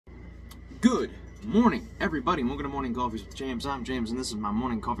Good morning, everybody. Welcome to Morning Coffees with James. I'm James, and this is my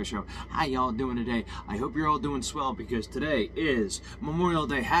morning coffee show. How y'all doing today? I hope you're all doing swell because today is Memorial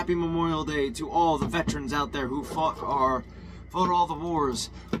Day. Happy Memorial Day to all the veterans out there who fought all the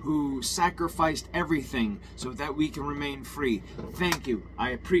wars, who sacrificed everything so that we can remain free. Thank you. I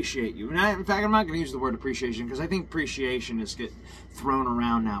appreciate you. And in fact, I'm not going to use the word appreciation because I think appreciation is get thrown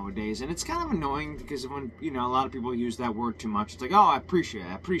around nowadays, and it's kind of annoying because when a lot of people use that word too much, it's like, oh, I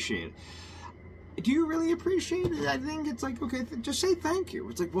appreciate it. Do you really appreciate it? I think it's like, okay, just say thank you.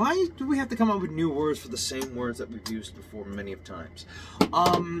 It's like, why do we have to come up with new words for the same words that we've used before many of times?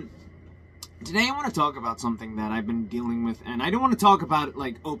 Today I want to talk about something that I've been dealing with, and I don't want to talk about it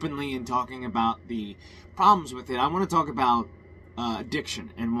like openly and talking about the problems with it. I want to talk about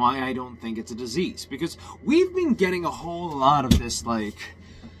addiction and why I don't think it's a disease, because we've been getting a whole lot of this like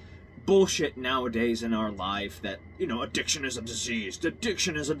bullshit nowadays in our life that addiction is a disease,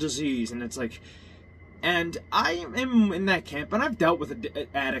 and it's like, and I am in that camp, and I've dealt with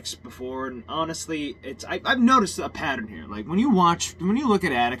addicts before, and honestly, I've noticed a pattern here. Like when you look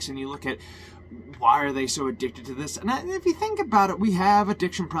at addicts and you look at why are they so addicted to this, and if you think about it, we have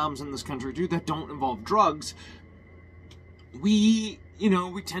addiction problems in this country too that don't involve drugs. We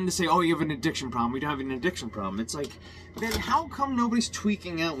tend to say, oh, you have an addiction problem. We don't have an addiction problem. It's like, then how come nobody's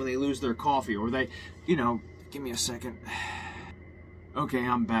tweaking out when they lose their coffee? Or they, give me a second. Okay,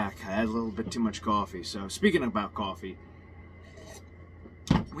 I'm back. I had a little bit too much coffee. So, speaking about coffee,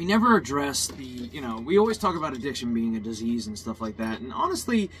 we never address the, we always talk about addiction being a disease and stuff like that. And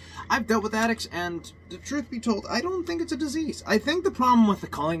honestly, I've dealt with addicts, and the truth be told, I don't think it's a disease. I think the problem with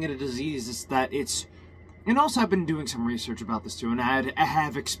calling it a disease is that it's, and also I've been doing some research about this too, and I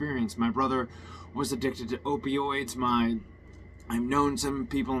have experience. My brother was addicted to opioids. I've known some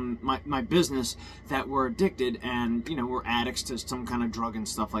people in my business that were addicted and, were addicts to some kind of drug and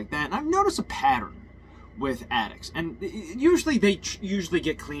stuff like that. And I've noticed a pattern with addicts. And usually they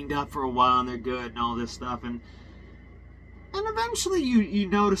get cleaned up for a while and they're good and all this stuff. And eventually you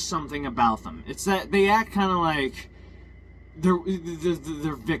notice something about them. It's that they act kind of like they're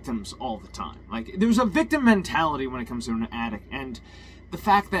victims all the time. Like, there's a victim mentality when it comes to an addict, and the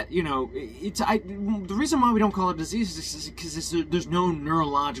fact that the reason why we don't call it a disease is because there's no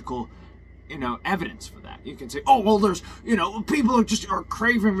neurological evidence for that. You can say, oh well, there's people are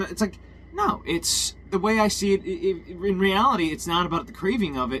craving. It's like, no, it's the way I see it. In reality, it's not about the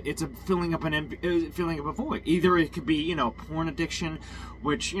craving of it. It's a filling up a void. Either it could be porn addiction,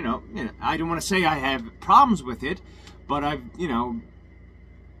 which I don't want to say I have problems with it. But I've,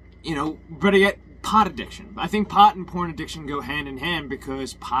 better yet, pot addiction. I think pot and porn addiction go hand in hand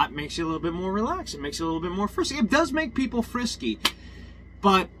because pot makes you a little bit more relaxed. It makes you a little bit more frisky. It does make people frisky.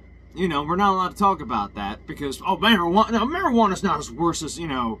 But, we're not allowed to talk about that because, oh, marijuana's not as worse as,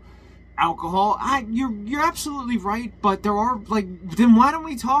 alcohol. You're absolutely right, but there are, then why don't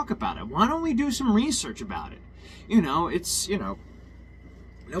we talk about it? Why don't we do some research about it?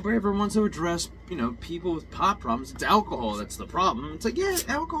 Nobody ever wants to address, people with pot problems. It's alcohol that's the problem. It's like, yeah,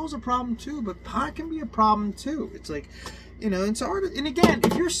 alcohol's a problem too, but pot can be a problem too. It's like, it's hard. And again,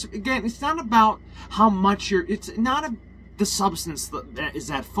 it's not about how much it's not the substance that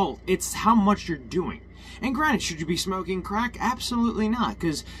is at fault. It's how much you're doing. And granted, should you be smoking crack? Absolutely not,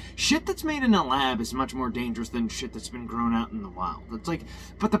 because shit that's made in a lab is much more dangerous than shit that's been grown out in the wild. It's like,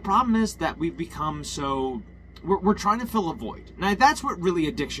 but the problem is that we've become so... We're trying to fill a void. Now, that's what really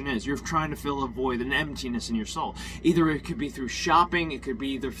addiction is. You're trying to fill a void, an emptiness in your soul. Either it could be through shopping, it could be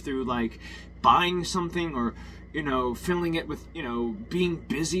either through, buying something, or, filling it with, being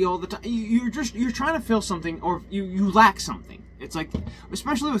busy all the time. You're trying to fill something, or you lack something. It's like,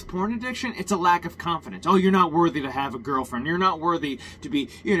 especially with porn addiction, it's a lack of confidence. Oh, you're not worthy to have a girlfriend. You're not worthy to be,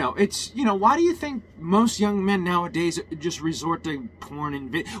 why do you think most young men nowadays just resort to porn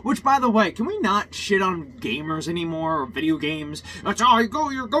and which, by the way, can we not shit on gamers anymore or video games? It's, oh,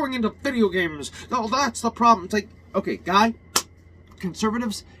 you're going into video games. Oh, that's the problem. It's like, okay, guy,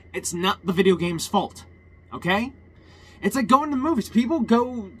 conservatives, it's not the video game's fault, okay? It's like going to movies. People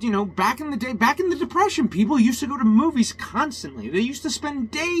go, back in the day, back in the Depression, people used to go to movies constantly. They used to spend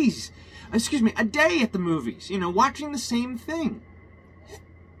a day at the movies, watching the same thing.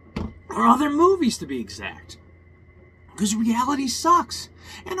 Or other movies, to be exact. Because reality sucks.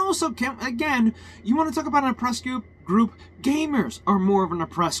 And also, again, you want to talk about an oppressed group? Gamers are more of an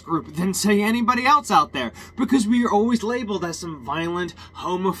oppressed group than, say, anybody else out there. Because we are always labeled as some violent,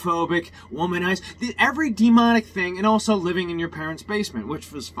 homophobic, womanized, every demonic thing, and also living in your parents' basement.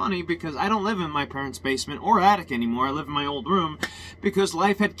 Which was funny, because I don't live in my parents' basement or attic anymore. I live in my old room, because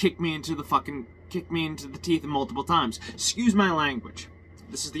life had kicked me into the teeth multiple times. Excuse my language.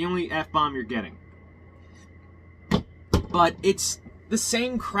 This is the only F-bomb you're getting. But it's the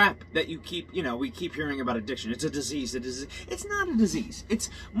same crap that you keep, we keep hearing about addiction. It's a disease. It's not a disease. It's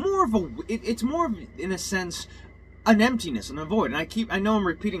more of it's more of, in a sense, an emptiness and a void. And I know I'm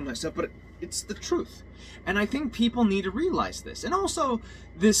repeating myself, but it's the truth. And I think people need to realize this. And also,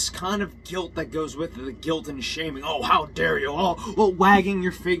 this kind of guilt that goes with it, the guilt and shaming. Oh, how dare you? Oh, well, wagging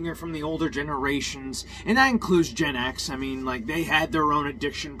your finger from the older generations. And that includes Gen X. I mean, like, they had their own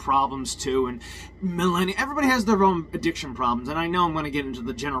addiction problems, too. And millennial, everybody has their own addiction problems. And I know I'm going to get into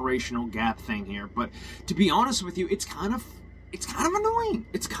the generational gap thing here. But to be honest with you, it's kind of annoying.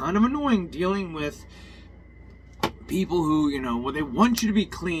 It's kind of annoying dealing with people who, well, they want you to be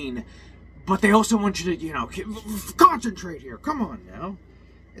clean, but they also want you to, concentrate here. Come on now.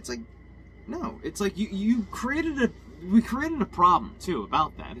 It's like, no. It's like we created a problem, too,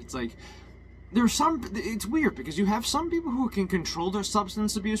 about that. It's like, it's weird because you have some people who can control their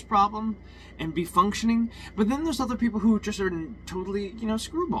substance abuse problem and be functioning, but then there's other people who just are totally,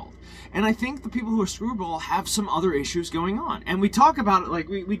 screwballed. And I think the people who are screwball have some other issues going on. And we talk about it, like,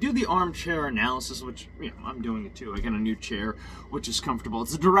 we do the armchair analysis, which, I'm doing it too. I got a new chair, which is comfortable.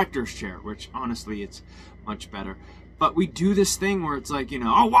 It's a director's chair, which, honestly, it's much better. But we do this thing where it's like,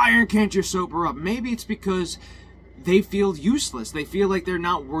 oh, why can't you sober up? Maybe it's because they feel useless. They feel like they're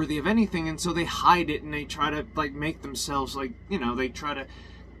not worthy of anything, and so they hide it, and they try to, like, make themselves, like, they try to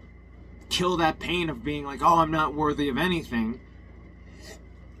kill that pain of being like, oh, I'm not worthy of anything.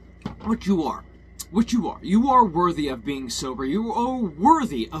 What you are. You are worthy of being sober. You are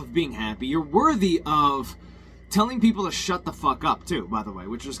worthy of being happy. You're worthy of telling people to shut the fuck up, too, by the way,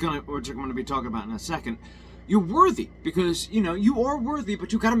 which I'm going to be talking about in a second. You're worthy because, you are worthy,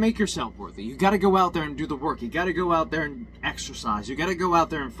 but you got to make yourself worthy. You got to go out there and do the work. You got to go out there and exercise. You got to go out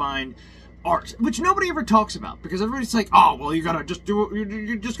there and find art, which nobody ever talks about because everybody's like, oh, well, you got to just do it.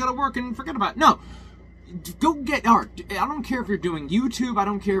 You just got to work and forget about it. No, go get art. I don't care if you're doing YouTube. I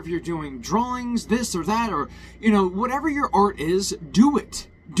don't care if you're doing drawings, this or that, or, whatever your art is, do it.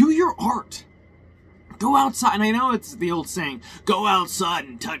 Do your art. Go outside. And I know it's the old saying, go outside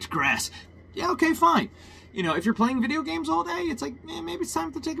and touch grass. Yeah, okay, fine. If you're playing video games all day, it's like, maybe it's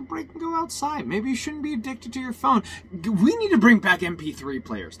time to take a break and go outside. Maybe you shouldn't be addicted to your phone. We need to bring back MP3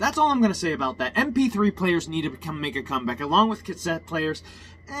 players. That's all I'm going to say about that. MP3 players need to make a comeback, along with cassette players,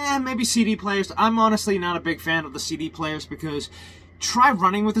 maybe CD players. I'm honestly not a big fan of the CD players because try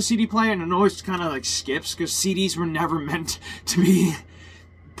running with a CD player and it always kind of like skips because CDs were never meant to be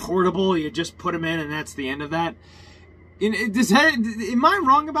portable. You just put them in and that's the end of that. Am I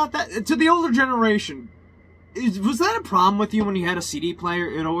wrong about that? To the older generation, was that a problem with you when you had a CD player?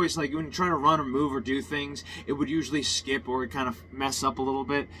 It always, like, when you're trying to run or move or do things, it would usually skip or kind of mess up a little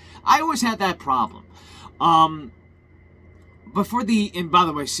bit. I always had that problem. And by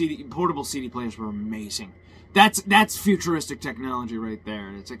the way, portable CD players were amazing. That's futuristic technology right there.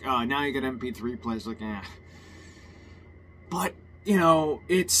 And it's like, oh, now you got MP3 players, like, eh. But,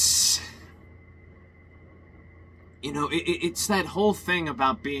 it's that whole thing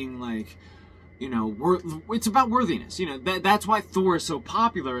about being like, it's about worthiness. That's why Thor is so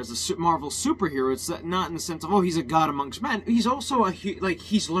popular as a Marvel superhero. It's not in the sense of, oh, he's a god amongst men. He's also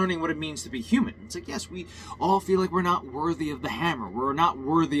he's learning what it means to be human. It's like, yes, we all feel like we're not worthy of the hammer. We're not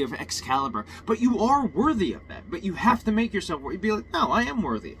worthy of Excalibur. But you are worthy of that. But you have to make yourself worthy. Be like, no, I am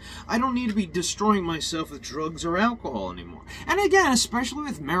worthy. I don't need to be destroying myself with drugs or alcohol anymore. And again, especially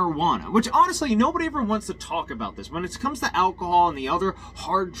with marijuana, which honestly, nobody ever wants to talk about this. When it comes to alcohol and the other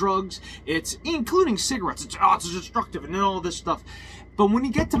hard drugs, including cigarettes, it's destructive and all this stuff. But when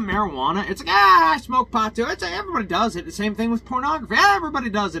you get to marijuana, it's like, I smoke pot too. It's like, everybody does it. The same thing with pornography. Everybody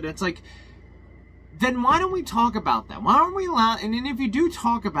does it. It's like, then why don't we talk about that? Why don't we allow, and if you do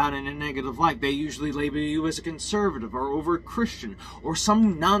talk about it in a negative light, they usually label you as a conservative or over Christian or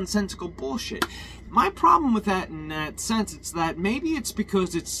some nonsensical bullshit. My problem with that in that sense, it's that maybe it's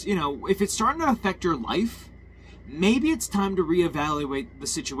because it's, if it's starting to affect your life, maybe it's time to reevaluate the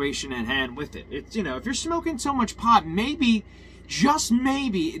situation at hand with it. It's, if you're smoking so much pot, maybe, just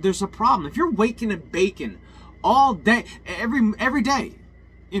maybe, there's a problem. If you're waking and baking all day, every day,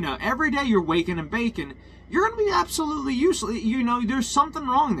 every day you're waking and baking, you're going to be absolutely useless. There's something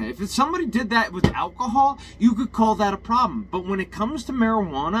wrong there. If somebody did that with alcohol, you could call that a problem. But when it comes to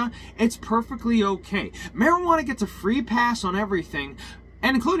marijuana, it's perfectly okay. Marijuana gets a free pass on everything,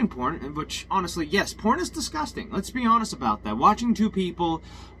 and including porn, which, honestly, yes, porn is disgusting. Let's be honest about that. Watching two people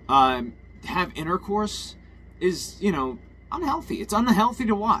have intercourse is, unhealthy. It's unhealthy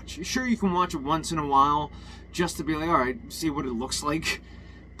to watch. Sure, you can watch it once in a while just to be like, all right, see what it looks like.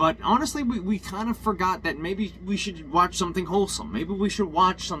 But honestly, we kind of forgot that maybe we should watch something wholesome. Maybe we should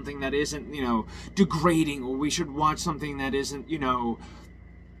watch something that isn't, you know, degrading, or we should watch something that isn't, you know,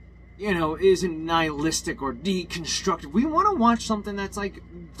 isn't nihilistic or deconstructive. We want to watch something that's like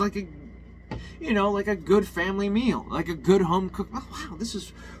a, you know, like a good family meal, like a good home cook. Oh, wow, this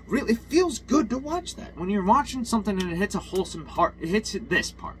is really, it feels good to watch that. When you're watching something and it hits a wholesome part, it hits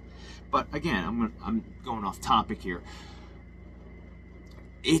this part. But again, I'm going off topic here.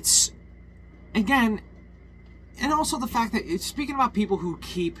 It's, again, and also the fact that, it's speaking about people who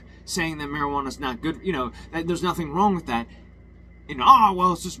keep saying that marijuana is not good, you know, that there's nothing wrong with that. You know, oh,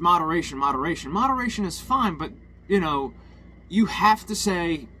 well, it's just moderation. Moderation is fine, but, you know, you have to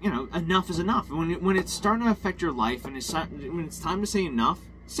say, you know, enough is enough. When it's starting to affect your life, and when it's time to say enough,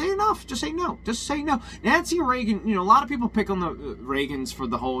 say enough. Just say no. Just say no. Nancy Reagan, you know, a lot of people pick on the Reagans for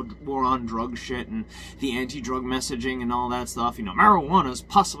the whole war on drug shit and the anti-drug messaging and all that stuff. You know, marijuana is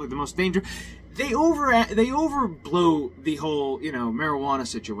possibly the most dangerous. They overblew the whole, you know, marijuana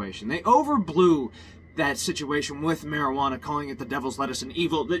situation. They overblew that situation with marijuana, calling it the devil's lettuce and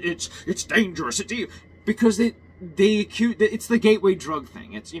evil. It's dangerous. It's evil. Because it's the gateway drug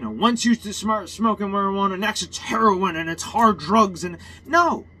thing. It's, you know, once you start smoking marijuana, next it's heroin and it's hard drugs. And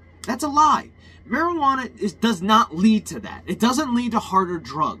no, that's a lie. Marijuana does not lead to that. It doesn't lead to harder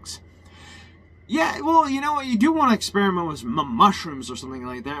drugs. Yeah, well, you know, you do want to experiment with mushrooms or something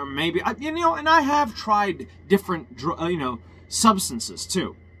like that, or maybe, you know, and I have tried different, you know, substances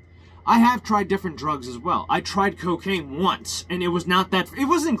too. I have tried different drugs as well. I tried cocaine once, and it was not that, it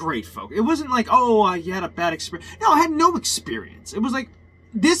wasn't great, folks. It wasn't like, oh, you had a bad experience. No, I had no experience. It was like,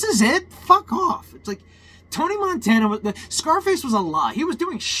 this is it? Fuck off. It's like, Tony Montana, Scarface was a lie. He was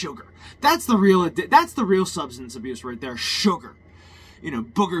doing sugar. That's the real substance abuse right there, sugar. You know,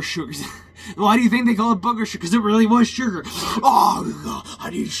 booger sugars. Why do you think they call it booger sugar? Because it really was sugar. Oh,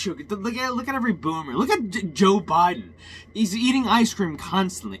 I need sugar. Look at every boomer. Look at Joe Biden. He's eating ice cream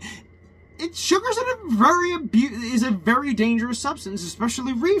constantly. Sugar's is a very dangerous substance,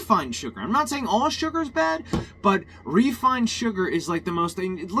 especially refined sugar. I'm not saying all sugar is bad, but refined sugar is like the most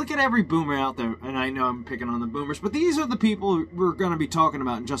thing. Look at every boomer out there, and I know I'm picking on the boomers, but these are the people we're going to be talking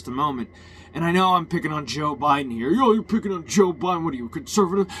about in just a moment. And I know I'm picking on Joe Biden here. Yo, you're picking on Joe Biden. What are you,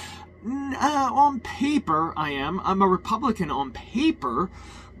 conservative? On paper, I am. I'm a Republican on paper.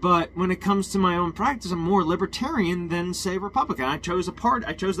 But when it comes to my own practice, I'm more libertarian than, say, Republican. I chose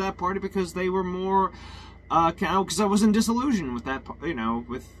that party because they were more, because I wasn't disillusioned with that,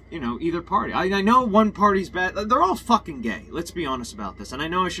 either party. I know one party's bad. They're all fucking gay. Let's be honest about this. And I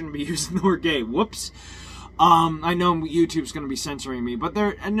know I shouldn't be using the word gay. Whoops. I know YouTube's going to be censoring me, but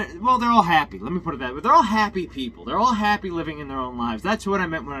they're all happy. Let me put it that way. They're all happy people. They're all happy living in their own lives. That's what I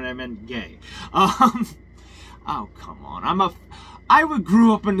meant when I meant gay. Oh, come on. I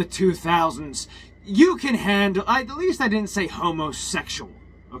grew up in the 2000s. You can handle, at least I didn't say homosexual.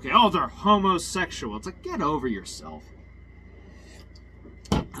 Okay, oh, they're homosexual. It's like, get over yourself.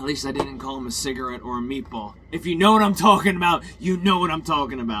 At least I didn't call him a cigarette or a meatball. If you know what I'm talking about, you know what I'm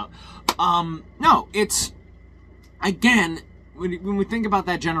talking about. No, it's, again, when we think about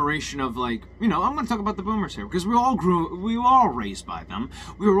that generation of, like, you know, I'm going to talk about the boomers here, because we were all raised by them.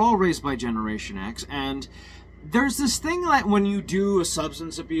 We were all raised by Generation X, and there's this thing that when you do a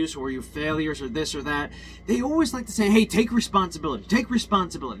substance abuse or you failures or this or that, they always like to say, hey, take responsibility, take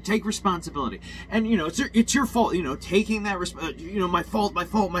responsibility, take responsibility. And, you know, it's your fault, you know, taking that, my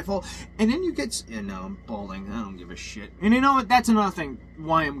fault. And then you get, no, I'm balding, I don't give a shit. And you know what, that's another thing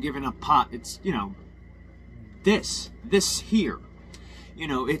why I'm giving up pot. It's, you know, this here. You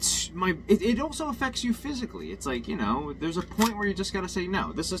know, it also affects you physically. It's like, you know, there's a point where you just gotta say,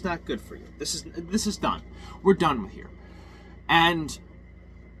 no, this is not good for you. This is done. We're done with here.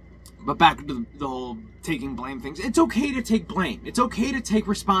 But back to the whole taking blame things. It's okay to take blame. It's okay to take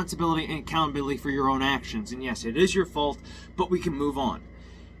responsibility and accountability for your own actions. And yes, it is your fault, but we can move on.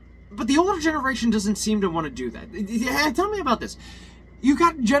 But the older generation doesn't seem to want to do that. Tell me about this. You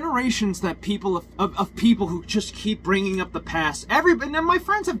got generations that of people who just keep bringing up the past. And my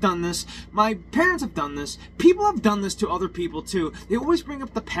friends have done this. My parents have done this. People have done this to other people too. They always bring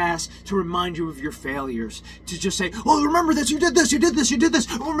up the past to remind you of your failures. To just say, oh, remember this, you did this, you did this, you did this.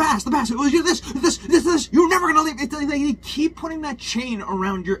 Oh, the past, oh, you did this. You're never gonna leave. It's like they keep putting that chain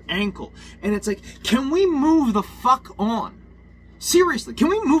around your ankle. And it's like, can we move the fuck on? Seriously, can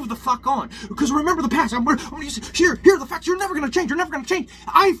we move the fuck on? Because remember the past. Here are the facts. You're never going to change. You're never going to change.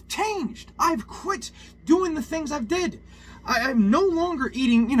 I've changed. I've quit doing the things I've did. I'm no longer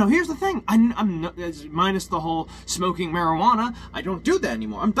eating, you know, here's the thing. I'm not, minus the whole smoking marijuana, I don't do that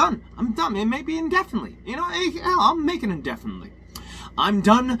anymore. I'm done. And maybe indefinitely. You know, hell, I'll make it indefinitely. I'm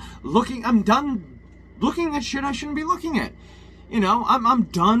done looking at shit I shouldn't be looking at. You know, I'm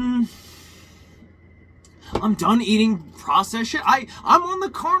done eating processed shit. I'm on the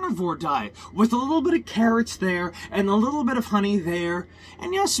carnivore diet with a little bit of carrots there and a little bit of honey there.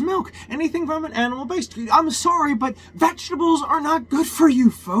 And yes, milk. Anything from an animal based. I'm sorry, but vegetables are not good for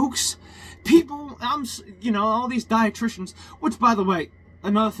you, folks. People, you know, all these dietitians, which, by the way,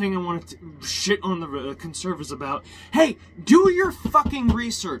 another thing I wanted to shit on the conservatives about. Hey, do your fucking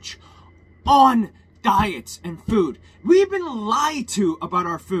research on diets and food. We've been lied to about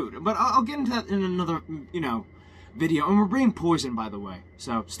our food, but I'll get into that in another, you know, video. And we're being poisoned, by the way.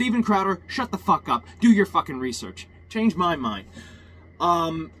 So, Steven Crowder, shut the fuck up. Do your fucking research. Change my mind.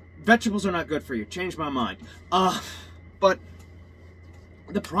 Vegetables are not good for you. Change my mind. But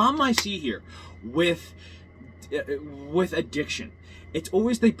the problem I see here with addiction, it's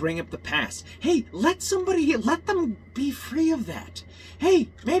always they bring up the past. Hey, let them be free of that. Hey,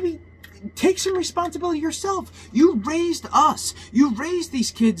 maybe take some responsibility yourself. You raised us. You raised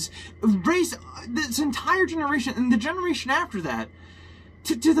these kids, raised this entire generation and the generation after that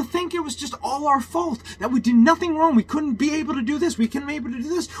to think it was just all our fault, that we did nothing wrong. We couldn't be able to do this. We couldn't be able to do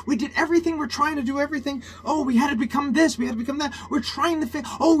this. We did everything. We're trying to do everything. Oh, we had to become this. We had to become that. We're trying to fit.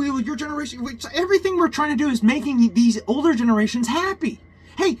 Oh, your generation. Everything we're trying to do is making these older generations happy.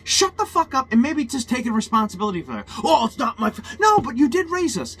 Hey, shut the fuck up and maybe just take responsibility for that. Oh, it's not my no, but you did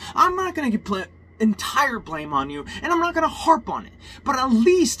raise us. I'm not going to get entire blame on you, and I'm not going to harp on it. But at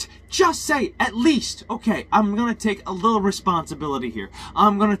least, just say, at least, okay, I'm going to take a little responsibility here.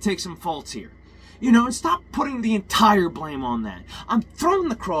 I'm going to take some faults here. You know, and stop putting the entire blame on that. I'm throwing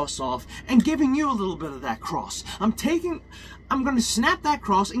the cross off and giving you a little bit of that cross. I'm going to snap that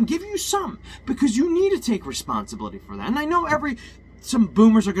cross and give you some, because you need to take responsibility for that. And I know some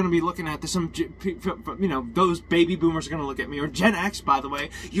boomers are going to be looking at this. You know, those baby boomers are going to look at me. Or Gen X, by the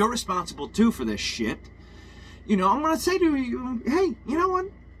way. You're responsible, too, for this shit. You know, I'm going to say to you, hey, you know what?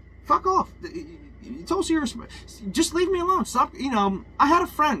 Fuck off. It's also your... Just leave me alone. Stop. You know, I had a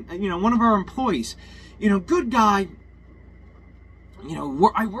friend, you know, one of our employees. You know, good guy. You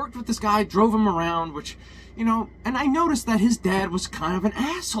know, I worked with this guy, drove him around, which... You know, and I noticed that his dad was kind of an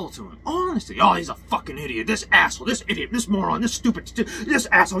asshole to him. Honestly. Oh, he's a fucking idiot. This asshole, this idiot, this moron, this stupid, this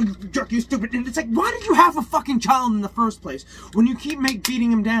asshole, you jerk, you stupid. And it's like, why did you have a fucking child in the first place when you keep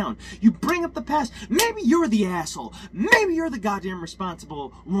beating him down? You bring up the past. Maybe you're the asshole. Maybe you're the goddamn responsible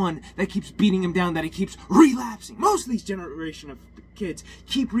one that keeps beating him down, that he keeps relapsing. Most of these generation of kids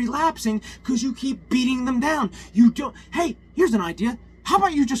keep relapsing because you keep beating them down. You don't. Hey, here's an idea. How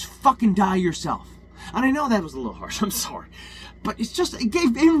about you just fucking die yourself? And I know that was a little harsh, I'm sorry. But it's just, it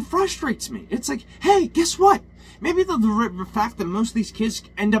even frustrates me. It's like, hey, guess what? Maybe the fact that most of these kids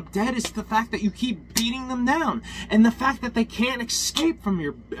end up dead is the fact that you keep beating them down. And the fact that they can't escape from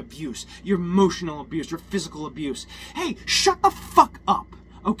your abuse, your emotional abuse, your physical abuse. Hey, shut the fuck up.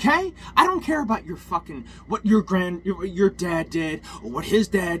 Okay? I don't care about your fucking, what your dad did, or what his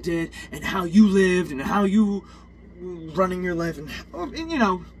dad did, and how you lived, and how you running your life, and you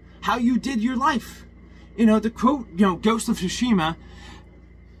know, how you did your life. You know, the quote, you know, Ghost of Tsushima,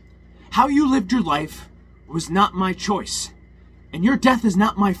 how you lived your life was not my choice, and your death is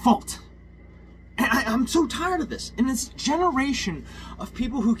not my fault. And I'm so tired of this. And this generation of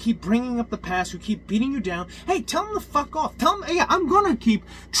people who keep bringing up the past, who keep beating you down, hey, tell them to fuck off. Tell them, hey, I'm going to keep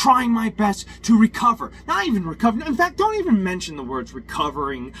trying my best to recover. Not even recover. In fact, don't even mention the words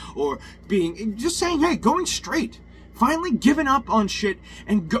recovering or being, just saying, hey, going straight. Finally giving up on shit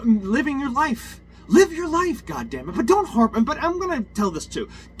and living your life. Live your life, goddammit. But don't harp, but I'm going to tell this too.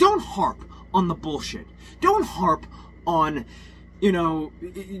 Don't harp on the bullshit. Don't harp on, you know,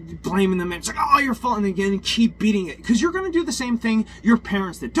 blaming them. It's like, oh, you're fault, and again, keep beating it. Because you're going to do the same thing your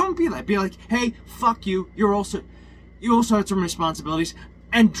parents did. Don't be that. Be like, hey, fuck you. You also had some responsibilities.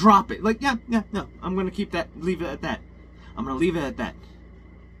 And drop it. Like, yeah, no. I'm going to keep that, leave it at that. I'm going to leave it at that.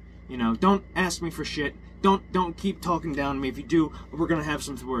 You know, don't ask me for shit. Don't keep talking down to me. If you do, we're going to have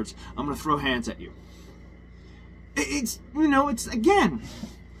some words. I'm going to throw hands at you. It's, you know, it's, again,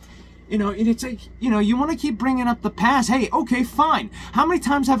 you know, it's like, you know, you want to keep bringing up the past. Hey, okay, fine. How many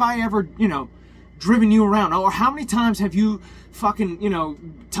times have I ever, you know, driven you around? Or how many times have you fucking, you know,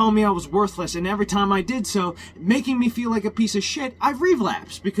 telling me I was worthless, and every time I did so, making me feel like a piece of shit, I've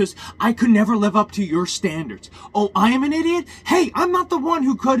relapsed because I could never live up to your standards. Oh, I am an idiot? Hey, I'm not the one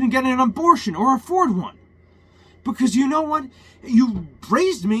who couldn't get an abortion or afford one. Because you know what? You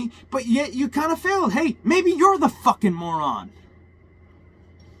raised me, but yet you kind of failed. Hey, maybe you're the fucking moron.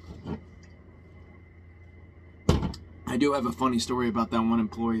 I do have a funny story about that one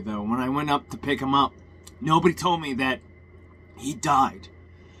employee, though. When I went up to pick him up, nobody told me that He died.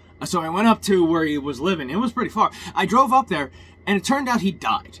 So I went up to where he was living. It was pretty far. I drove up there, and it turned out he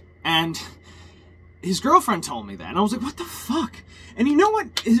died. And his girlfriend told me that, and I was like, what the fuck? And you know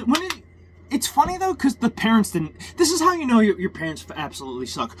what? It's funny, though, because the parents didn't... This is how you know your parents absolutely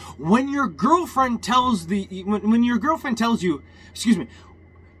suck. When your girlfriend tells when your girlfriend tells you... Excuse me.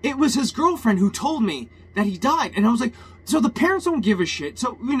 It was his girlfriend who told me that he died. And I was like, so the parents don't give a shit.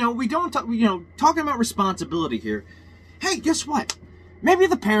 So, we don't talk... talking about responsibility here. Hey, guess what? Maybe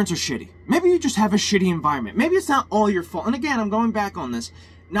the parents are shitty. Maybe you just have a shitty environment. Maybe it's not all your fault. And again, I'm going back on this.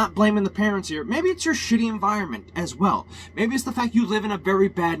 Not blaming the parents here. Maybe it's your shitty environment as well. Maybe it's the fact you live in a very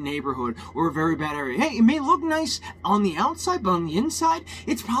bad neighborhood or a very bad area. Hey, it may look nice on the outside, but on the inside,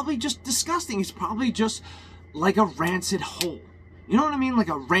 it's probably just disgusting. It's probably just like a rancid hole. You know what I mean? Like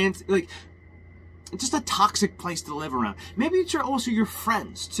a just a toxic place to live around. Maybe it's also your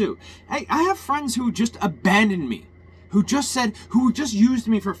friends, too. Hey, I have friends who just abandoned me. Who just used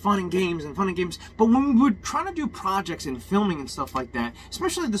me for fun and games. But when we would try to do projects and filming and stuff like that,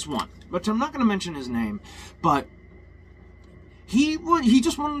 especially this one, which I'm not going to mention his name, but he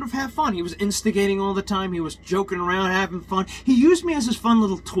just wanted to have fun. He was instigating all the time. He was joking around, having fun. He used me as his fun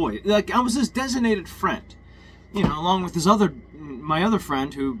little toy. Like, I was his designated friend. Along with my other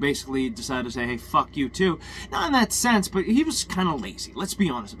friend who basically decided to say, hey, fuck you too. Not in that sense, but he was kind of lazy. Let's be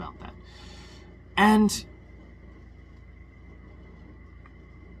honest about that. And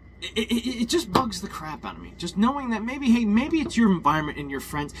it just bugs the crap out of me. Just knowing that maybe it's your environment and your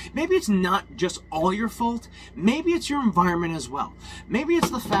friends. Maybe it's not just all your fault. Maybe it's your environment as well. Maybe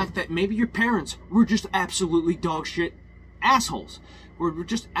it's the fact that maybe your parents were just absolutely dog shit assholes. We're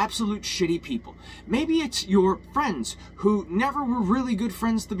just absolute shitty people. Maybe it's your friends who never were really good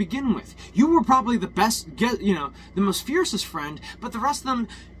friends to begin with. You were probably the best, the most fiercest friend, but the rest of them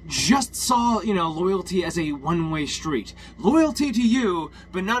just saw, loyalty as a one-way street. Loyalty to you,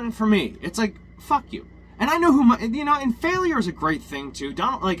 but none for me. It's like, fuck you. And I know and failure is a great thing too.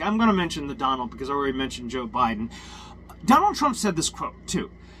 Donald, I'm going to mention the Donald because I already mentioned Joe Biden. Donald Trump said this quote too.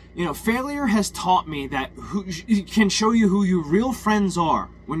 Failure has taught me that it can show you who your real friends are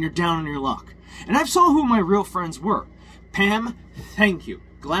when you're down on your luck. And I saw who my real friends were. Pam, thank you.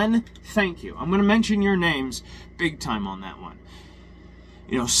 Glenn, thank you. I'm going to mention your names big time on that one.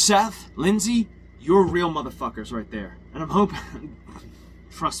 Seth, Lindsay, you're real motherfuckers right there. And I'm hoping,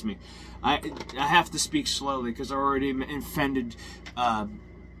 trust me, I have to speak slowly because I already offended a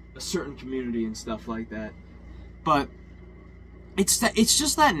certain community and stuff like that. But it's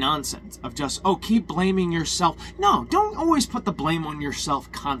just that nonsense of just, keep blaming yourself. No, don't always put the blame on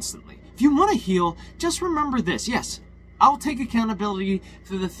yourself constantly. If you want to heal, just remember this. Yes, I'll take accountability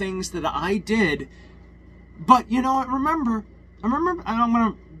for the things that I did. But, remember, and I'm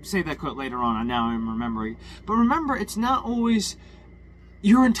going to say that quote later on, and now I'm remembering. But remember, it's not always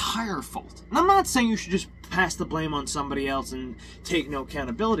your entire fault. And I'm not saying you should just pass the blame on somebody else and take no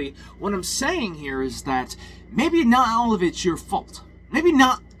accountability. What I'm saying here is that maybe not all of it's your fault. Maybe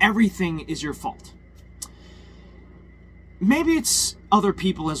not everything is your fault. Maybe it's other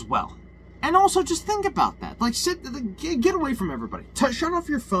people as well. And also just think about that. Like, get away from everybody. Shut off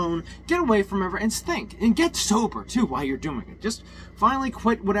your phone, get away from everybody, and think. And get sober, too, while you're doing it. Just finally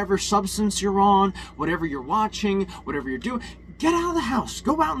quit whatever substance you're on, whatever you're watching, whatever you're doing. Get out of the house.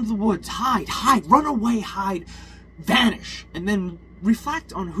 Go out into the woods. Hide. Run away, hide. Vanish. And then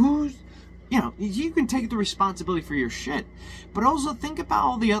reflect on who's... you can take the responsibility for your shit. But also think about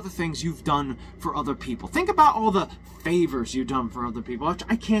all the other things you've done for other people. Think about all the favors you've done for other people.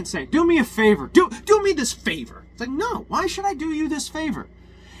 I can't say, do me a favor. Do me this favor. It's like, no, why should I do you this favor?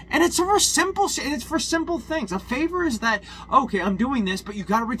 And it's for simple things. A favor is that, okay, I'm doing this, but you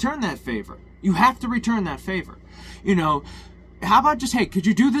got to return that favor. You have to return that favor. How about just, hey, could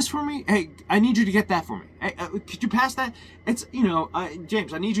you do this for me? Hey, I need you to get that for me. Hey, could you pass that? It's,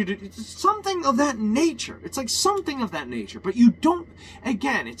 James, I need you to... It's something of that nature. It's like something of that nature. But you don't...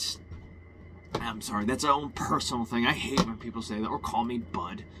 Again, it's... I'm sorry, that's our own personal thing. I hate when people say that or call me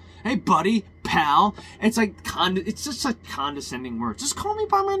bud. Hey, buddy, pal. It's like, it's just a condescending word. Just call me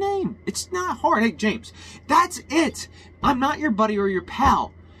by my name. It's not hard. Hey, James, that's it. I'm not your buddy or your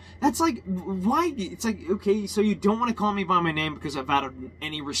pal. That's like, why? It's like, okay, so you don't want to call me by my name because I've out of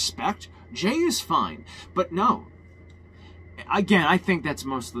any respect? Jay is fine. But no. Again, I think that's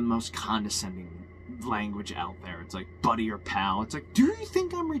the most condescending language out there. It's like, buddy or pal. It's like, do you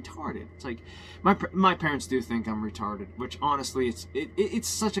think I'm retarded? It's like, my parents do think I'm retarded, which honestly, it's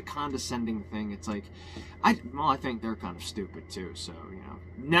such a condescending thing. It's like, I think they're kind of stupid too. So,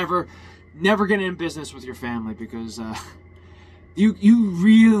 never get in business with your family because, you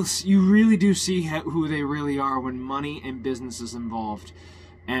really do see who they really are when money and business is involved.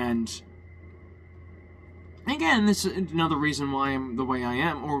 And again, this is another reason why I'm the way I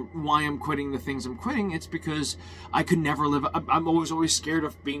am, or why I'm quitting the things I'm quitting. It's because I could never live. I'm always scared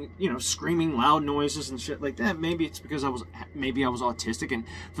of being, screaming loud noises and shit like that. Maybe it's because I was autistic, and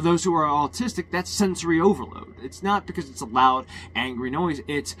for those who are autistic, that's sensory overload. It's not because it's a loud, angry noise.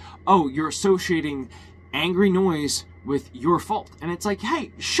 It's, oh, you're associating angry noise with your fault, and it's like,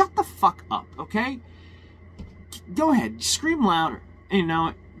 hey, shut the fuck up, okay? Go ahead, scream louder,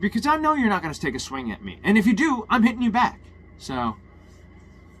 because I know you're not going to take a swing at me. And if you do, I'm hitting you back. So,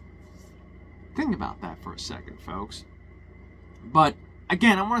 think about that for a second, folks. But,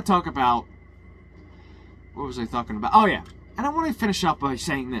 again, I want to talk about... What was I talking about? Oh, yeah. And I want to finish up by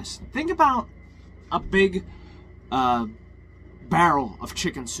saying this. Think about a big barrel of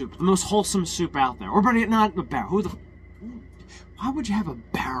chicken soup. The most wholesome soup out there. Or, better yet, not a barrel. Why would you have a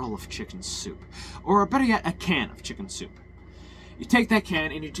barrel of chicken soup? Or, better yet, a can of chicken soup. You take that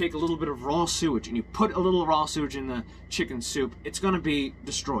can and you take a little bit of raw sewage and you put a little raw sewage in the chicken soup. It's going to be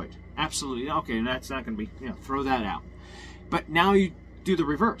destroyed. Absolutely. Okay, and that's not going to be, throw that out. But now you do the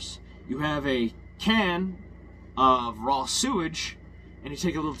reverse. You have a can of raw sewage and you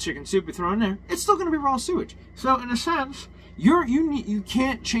take a little chicken soup and throw it in there. It's still going to be raw sewage. So in a sense, you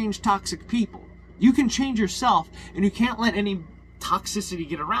can't change toxic people. You can change yourself, and you can't let any toxicity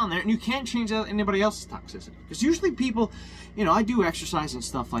get around there, and you can't change anybody else's toxicity. Because usually people, I do exercise and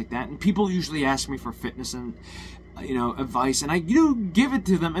stuff like that, and people usually ask me for fitness and, advice, and I do give it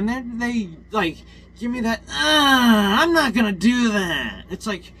to them, and then they, give me that, I'm not gonna do that. It's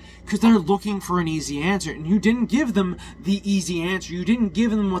like, because they're looking for an easy answer, and you didn't give them the easy answer. You didn't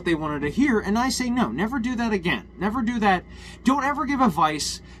give them what they wanted to hear, and I say, no, never do that again. Never do that. Don't ever give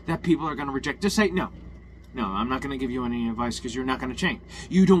advice that people are gonna reject. Just say, no, I'm not going to give you any advice because you're not going to change.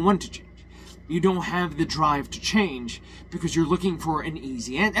 You don't want to change. You don't have the drive to change because you're looking for an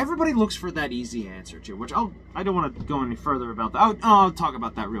easy answer. Everybody looks for that easy answer too, which I don't want to go any further about that. I'll talk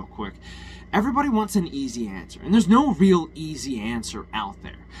about that real quick. Everybody wants an easy answer, and there's no real easy answer out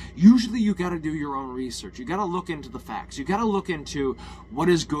there. Usually you got to do your own research. You got to look into the facts. You got to look into what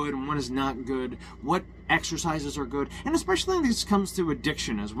is good and what is not good, what exercises are good, and especially when this comes to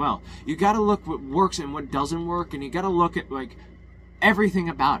addiction as well. You got to look what works and what doesn't work, and you got to look at everything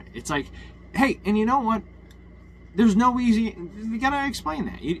about it. It's like, hey, and you know what? There's no easy. You gotta explain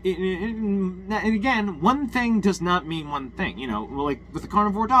that. And again, one thing does not mean one thing. Like with the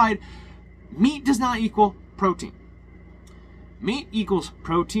carnivore diet, meat does not equal protein. Meat equals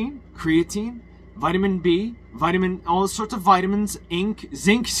protein, creatine, vitamin B, all sorts of vitamins, zinc.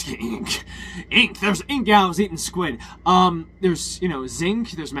 There's ink. Yeah, I was eating squid. There's,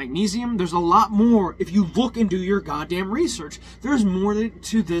 zinc, there's magnesium. There's a lot more. If you look and do your goddamn research, there's more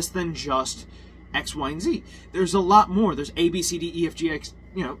to this than just X, Y, and Z. There's a lot more. There's A, B, C, D, E, F, G, X,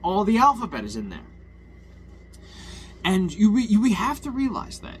 all the alphabet is in there. And we have to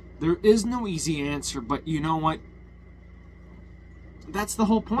realize that. There is no easy answer, but you know what? That's the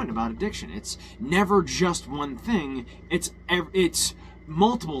whole point about addiction. It's never just one thing. It's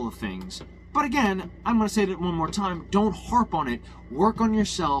multiple things. But again, I'm going to say that one more time. Don't harp on it. Work on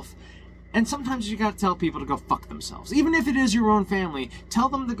yourself. And sometimes you got to tell people to go fuck themselves. Even if it is your own family, tell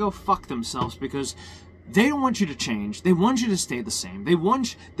them to go fuck themselves because they don't want you to change. They want you to stay the same. They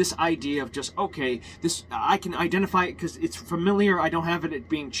want this idea of just, okay, this I can identify it because it's familiar. I don't have it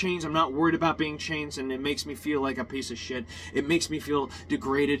being changed. I'm not worried about being changed, and it makes me feel like a piece of shit. It makes me feel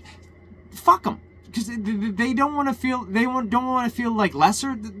degraded. Fuck them, because they don't want to feel. Don't want to feel like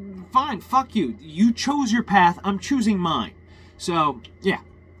lesser. Fine, fuck you. You chose your path. I'm choosing mine. So yeah,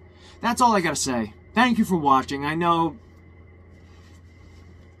 that's all I gotta say. Thank you for watching. I know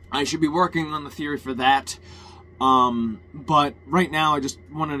I should be working on the theory for that, but right now I just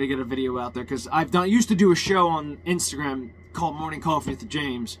wanted to get a video out there because used to do a show on Instagram called Morning Coffee with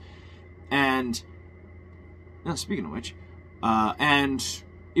James, and speaking of which, and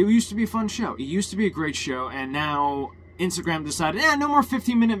it used to be a fun show. It used to be a great show, and now Instagram decided, no more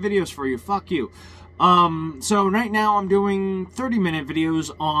 15-minute videos for you. Fuck you. So right now I'm doing 30-minute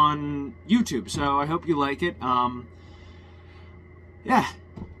videos on YouTube, so I hope you like it. Yeah.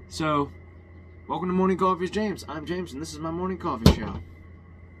 So, welcome to Morning Coffee with James. I'm James, and this is my Morning Coffee Show.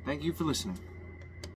 Thank you for listening.